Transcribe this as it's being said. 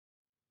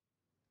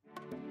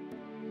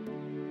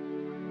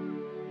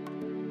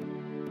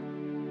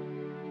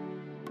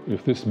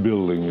If this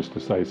building is to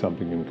say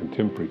something in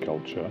contemporary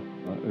culture,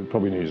 it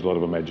probably needs a lot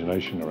of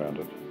imagination around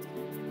it.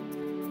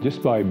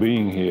 Just by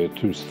being here,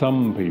 to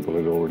some people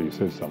it already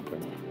says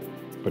something,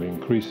 but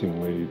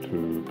increasingly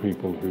to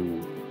people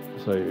who,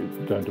 say,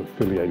 don't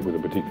affiliate with a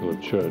particular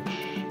church,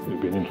 it'd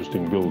be an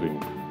interesting building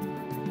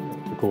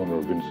at the corner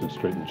of Vincent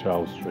Street and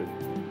Charles Street.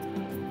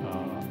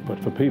 But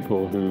for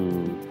people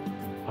who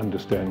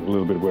understand a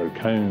little bit where it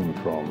came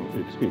from,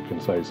 it can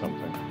say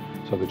something.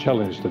 So the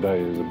challenge today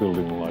is a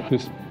building like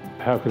this,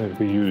 how can it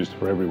be used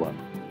for everyone?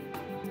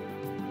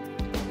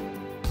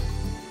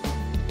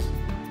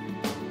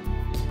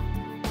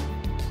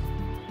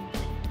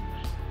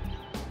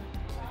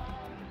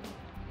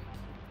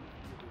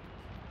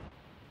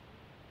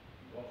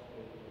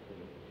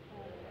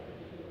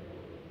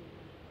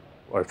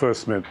 I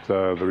first met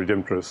the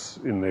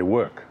Redemptorists in their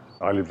work.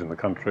 I lived in the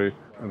country,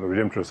 and the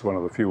Redemptorists were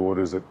one of the few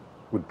orders that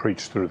would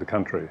preach through the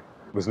country.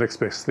 It was the next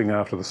best thing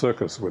after the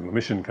circus when the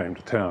mission came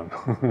to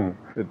town.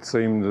 It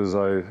seemed as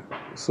I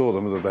saw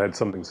them that they had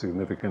something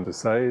significant to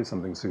say,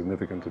 something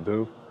significant to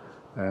do,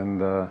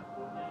 and I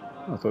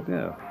thought,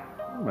 yeah,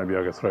 maybe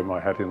I could throw my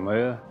hat in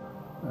there.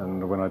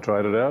 And when I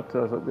tried it out,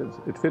 I thought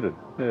it fitted,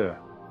 yeah.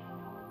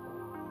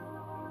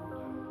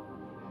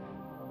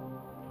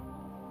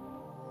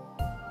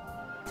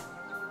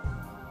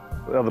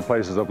 The other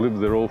places I've lived,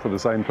 they're all for the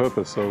same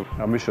purpose of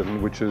our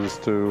mission, which is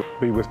to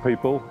be with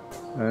people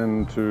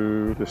and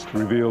to just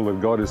reveal that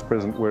God is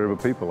present wherever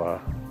people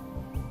are.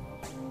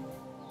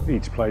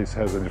 Each place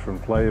has a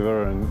different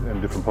flavour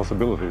and different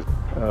possibilities.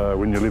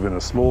 When you live in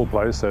a small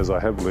place, as I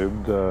have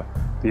lived, the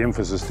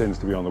emphasis tends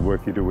to be on the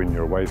work you do when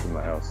you're away from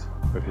the house.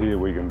 But here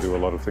we can do a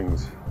lot of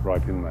things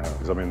right in the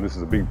house. I mean, this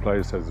is a big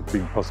place, has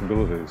big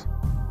possibilities.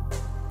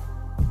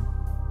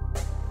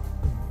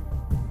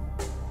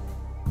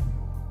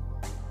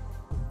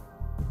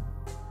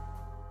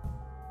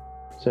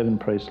 Seven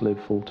priests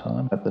live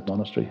full-time at the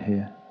monastery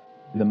here.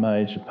 The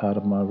major part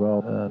of my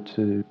role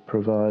to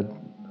provide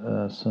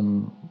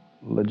some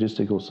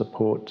logistical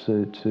support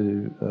to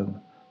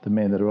the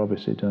men that are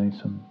obviously doing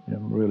some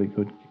really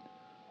good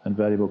and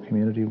valuable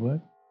community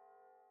work.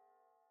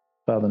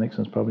 Father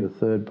Nixon's probably the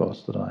third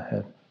boss that I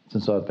had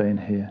since I've been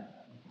here,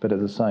 but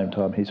at the same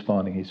time he's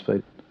finding his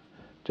feet.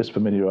 Just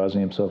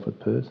familiarising himself with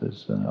Perth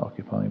is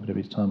occupying a bit of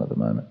his time at the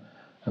moment.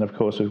 And of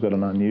course we've got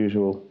an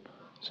unusual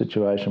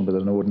situation with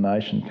an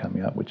ordination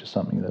coming up, which is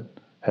something that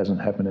hasn't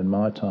happened in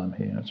my time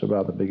here. It's a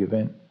rather big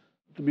event.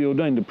 To be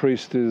ordained a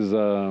priest is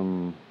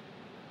to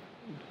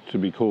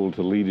be called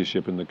to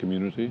leadership in the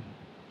community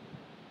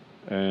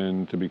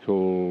and to be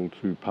called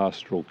to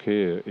pastoral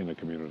care in a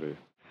community.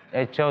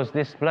 I chose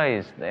this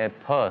place at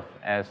Perth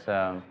as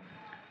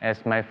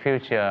my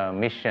future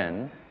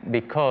mission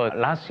because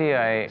last year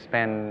I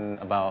spent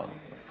about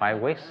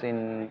 5 weeks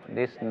in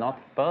this North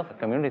Perth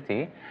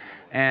community,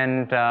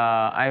 and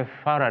I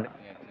found that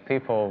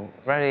people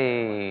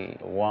very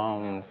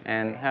warm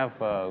and have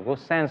a good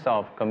sense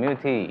of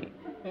community.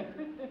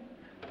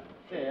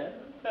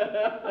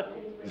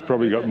 He's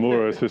probably got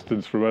more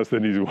assistance from us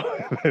than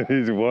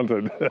he's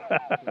wanted.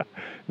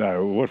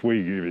 No, what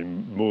we give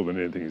him more than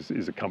anything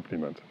is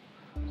accompaniment.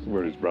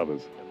 We're his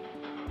brothers.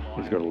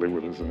 He's got to live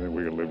with us and then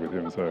we've got to live with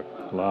him. So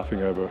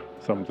laughing over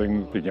some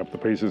things, picking up the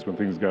pieces when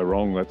things go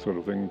wrong, that sort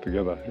of thing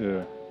together,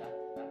 yeah.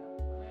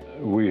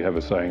 We have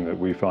a saying that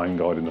we find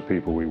God in the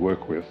people we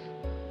work with,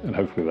 and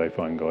hopefully they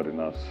find God in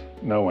us.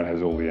 No one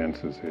has all the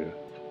answers here.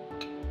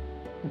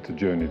 It's a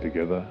journey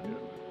together.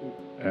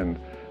 And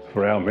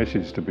for our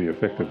message to be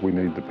effective, we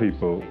need the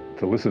people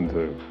to listen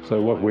to.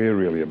 So what we're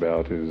really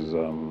about is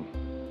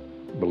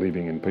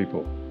believing in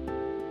people.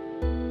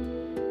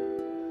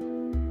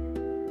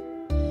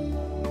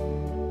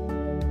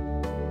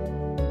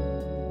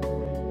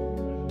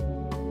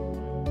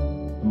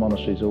 The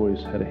monastery's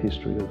always had a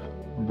history of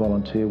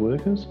volunteer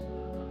workers.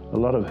 A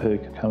lot of who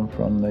come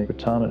from the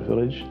retirement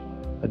village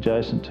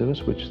adjacent to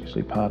us, which is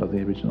actually part of the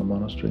original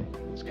monastery.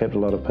 It's kept a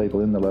lot of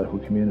people in the local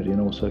community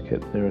and also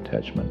kept their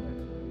attachment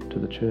to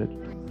the church.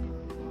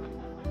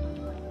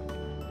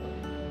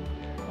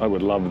 I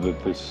would love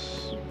that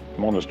this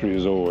monastery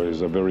is always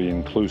a very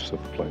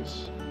inclusive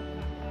place.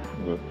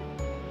 That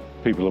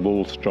people of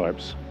all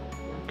stripes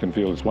can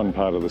feel it's one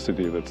part of the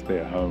city that's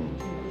their home.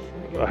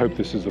 I hope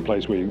this is the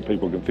place where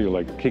people can feel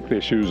they can kick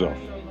their shoes off.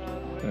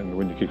 And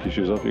when you kick your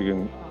shoes off,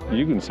 you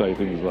can say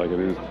things like it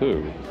is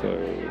too. So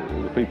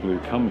the people who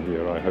come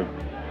here, I hope,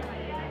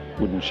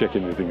 wouldn't check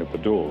anything at the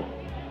door.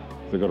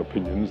 If they've got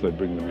opinions, they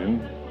bring them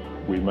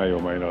in. We may or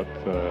may not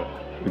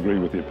agree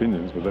with the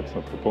opinions, but that's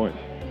not the point.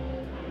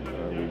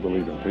 We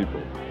believe in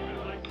people.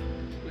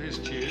 Here's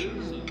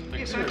cheers.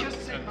 Thanks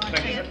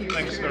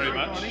very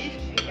much.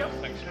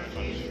 Thanks very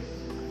much.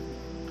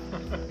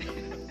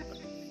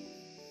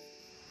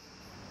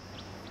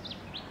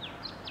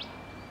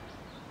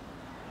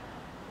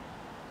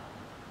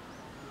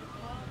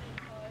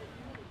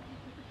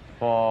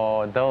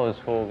 For those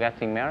who are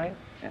getting married,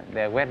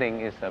 their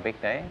wedding is a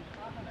big day.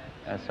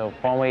 So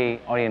for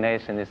me,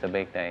 ordination is a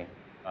big day.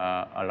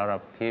 A lot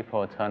of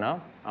people turn up.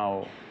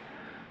 Our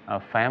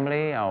our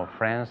family, our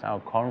friends, our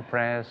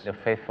confreres, the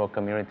faithful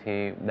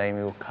community, they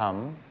will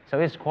come. So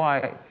it's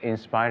quite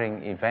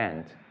inspiring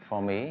event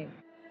for me.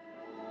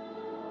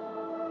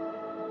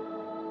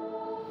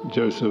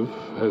 Joseph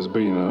has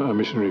been a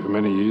missionary for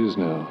many years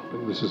now.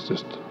 This is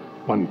just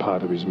one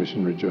part of his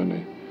missionary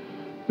journey.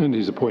 And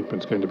his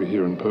appointment's going to be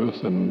here in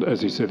Perth, and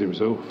as he said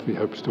himself, he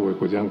hopes to work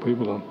with young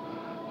people, and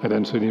I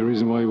don't see any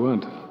reason why he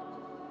won't.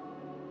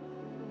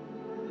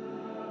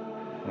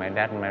 My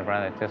dad and my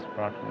brother just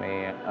brought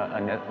me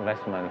an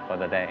investment for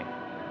the day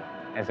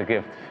as a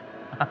gift.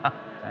 I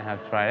have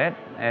tried it.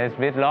 It's a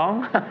bit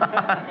long,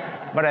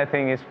 but I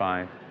think it's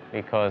fine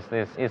because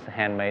this is a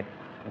handmade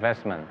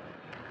investment.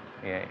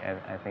 Yeah,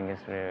 I think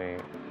it's really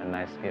a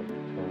nice gift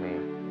to me.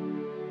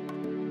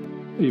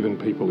 Even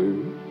people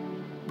who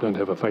don't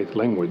have a faith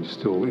language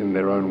still in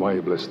their own way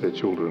bless their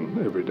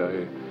children every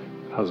day.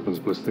 Husbands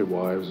bless their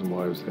wives and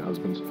wives their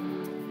husbands.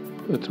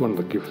 It's one of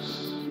the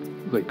gifts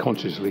they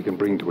consciously can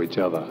bring to each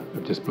other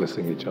of just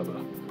blessing each other.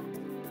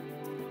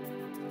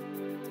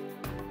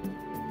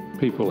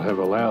 People have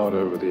allowed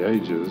over the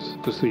ages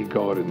to see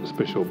God in the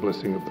special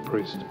blessing of the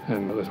priest,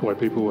 and that's why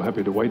people were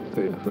happy to wait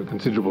there for a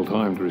considerable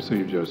time to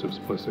receive Joseph's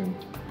blessing.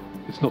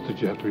 It's not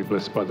that you have to be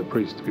blessed by the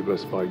priest to be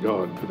blessed by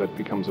God, but that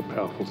becomes a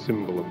powerful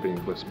symbol of being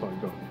blessed by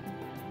God.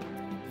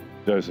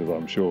 Joseph,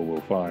 I'm sure, will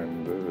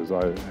find, as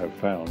I have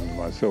found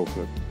myself,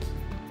 that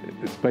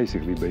it's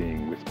basically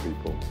being with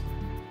people.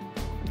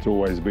 It's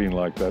always been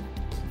like that,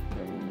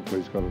 and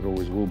please God, it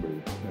always will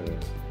be.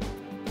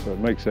 So it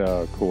makes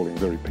our calling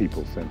very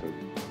people-centred.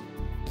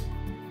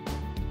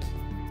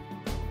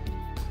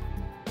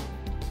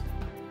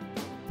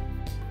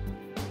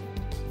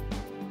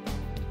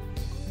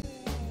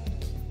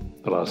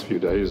 The last few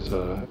days,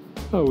 I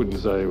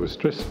wouldn't say it was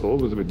stressful,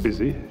 it was a bit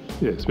busy,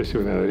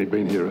 especially when I'd only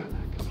been here a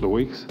couple of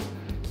weeks.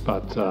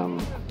 But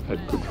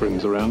had good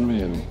friends around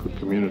me and good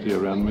community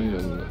around me,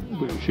 and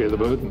we share the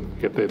burden,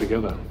 get there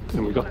together,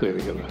 and we got there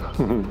together.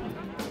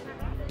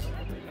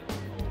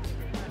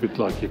 A bit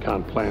like you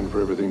can't plan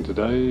for everything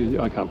today,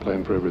 I can't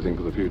plan for everything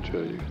for the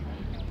future.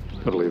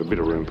 You've got to leave a bit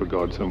of room for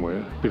God somewhere,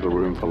 a bit of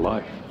room for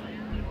life.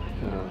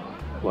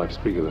 Life's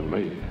bigger than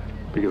me,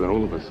 bigger than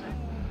all of us.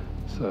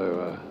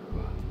 So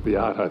the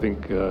art, I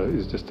think,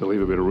 is just to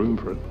leave a bit of room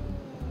for it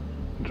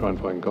and try and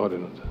find God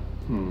in it.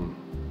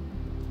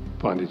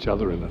 Find each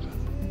other in it.